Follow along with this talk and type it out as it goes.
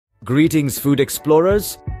Greetings, food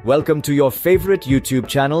explorers. Welcome to your favorite YouTube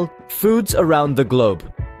channel, Foods Around the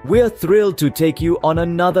Globe. We're thrilled to take you on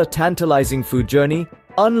another tantalizing food journey,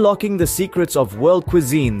 unlocking the secrets of world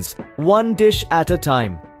cuisines, one dish at a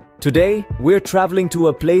time. Today, we're traveling to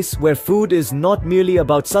a place where food is not merely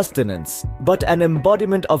about sustenance, but an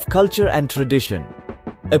embodiment of culture and tradition.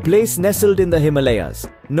 A place nestled in the Himalayas,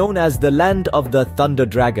 known as the land of the Thunder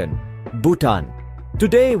Dragon, Bhutan.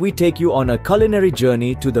 Today, we take you on a culinary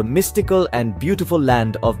journey to the mystical and beautiful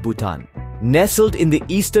land of Bhutan. Nestled in the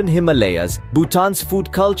eastern Himalayas, Bhutan's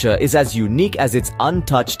food culture is as unique as its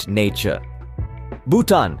untouched nature.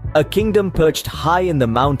 Bhutan, a kingdom perched high in the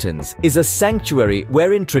mountains, is a sanctuary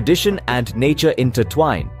wherein tradition and nature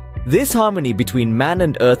intertwine. This harmony between man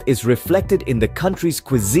and earth is reflected in the country's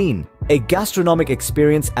cuisine, a gastronomic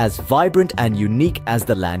experience as vibrant and unique as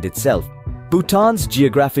the land itself. Bhutan's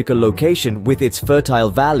geographical location, with its fertile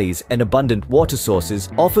valleys and abundant water sources,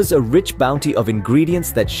 offers a rich bounty of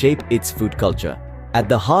ingredients that shape its food culture. At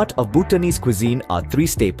the heart of Bhutanese cuisine are three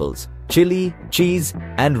staples: chili, cheese,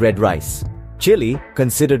 and red rice. Chili,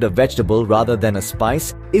 considered a vegetable rather than a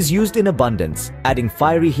spice, is used in abundance, adding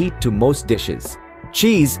fiery heat to most dishes.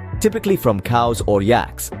 Cheese, typically from cows or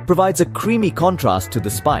yaks, provides a creamy contrast to the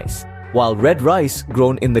spice, while red rice,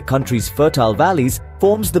 grown in the country's fertile valleys,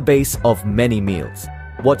 forms the base of many meals.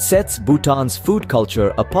 What sets Bhutan's food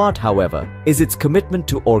culture apart, however, is its commitment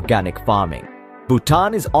to organic farming.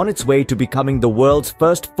 Bhutan is on its way to becoming the world's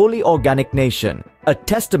first fully organic nation, a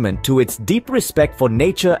testament to its deep respect for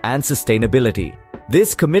nature and sustainability.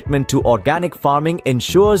 This commitment to organic farming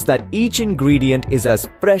ensures that each ingredient is as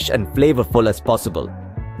fresh and flavorful as possible.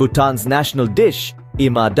 Bhutan's national dish,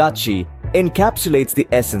 Immerse, encapsulates the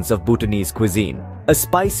essence of Bhutanese cuisine. A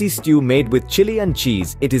spicy stew made with chili and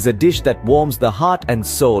cheese, it is a dish that warms the heart and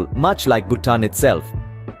soul, much like Bhutan itself.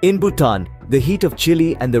 In Bhutan, the heat of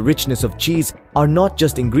chili and the richness of cheese are not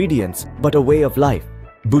just ingredients, but a way of life.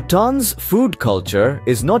 Bhutan's food culture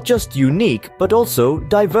is not just unique, but also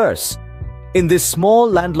diverse. In this small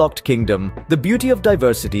landlocked kingdom, the beauty of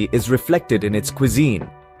diversity is reflected in its cuisine.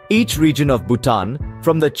 Each region of Bhutan,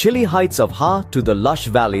 from the chilly heights of Ha to the lush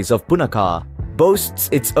valleys of Punakha, boasts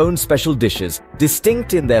its own special dishes,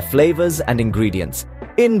 distinct in their flavors and ingredients.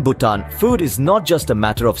 In Bhutan, food is not just a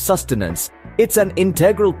matter of sustenance, it's an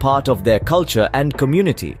integral part of their culture and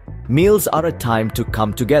community. Meals are a time to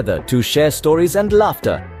come together, to share stories and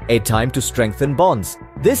laughter, a time to strengthen bonds.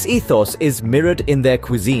 This ethos is mirrored in their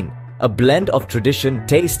cuisine, a blend of tradition,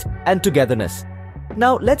 taste, and togetherness.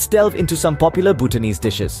 Now let's delve into some popular Bhutanese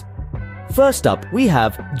dishes. First up, we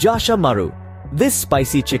have Jasha Maru. This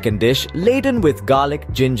spicy chicken dish, laden with garlic,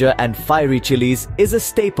 ginger, and fiery chilies, is a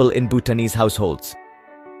staple in Bhutanese households.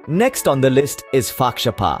 Next on the list is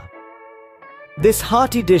Phakshapa. This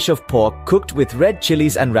hearty dish of pork cooked with red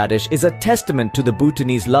chilies and radish is a testament to the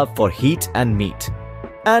Bhutanese love for heat and meat.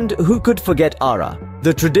 And who could forget Ara,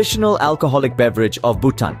 the traditional alcoholic beverage of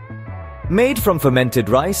Bhutan? Made from fermented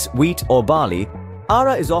rice, wheat, or barley,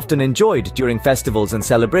 Ara is often enjoyed during festivals and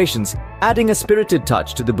celebrations, adding a spirited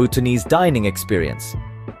touch to the Bhutanese dining experience.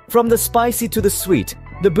 From the spicy to the sweet,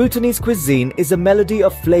 the Bhutanese cuisine is a melody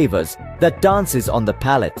of flavors that dances on the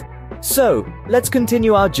palate. So, let's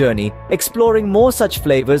continue our journey, exploring more such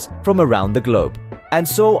flavors from around the globe. And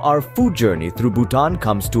so our food journey through Bhutan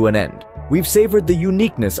comes to an end. We've savored the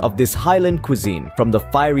uniqueness of this highland cuisine, from the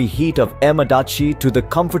fiery heat of Immerse to the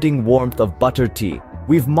comforting warmth of butter tea.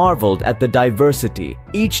 We've marveled at the diversity,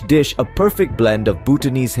 each dish a perfect blend of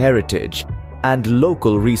Bhutanese heritage and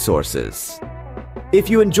local resources. If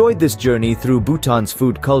you enjoyed this journey through Bhutan's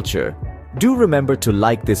food culture, do remember to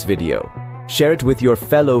like this video, share it with your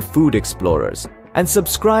fellow food explorers, and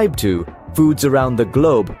subscribe to Foods Around the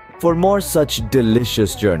Globe for more such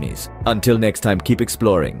delicious journeys. Until next time, keep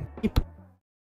exploring.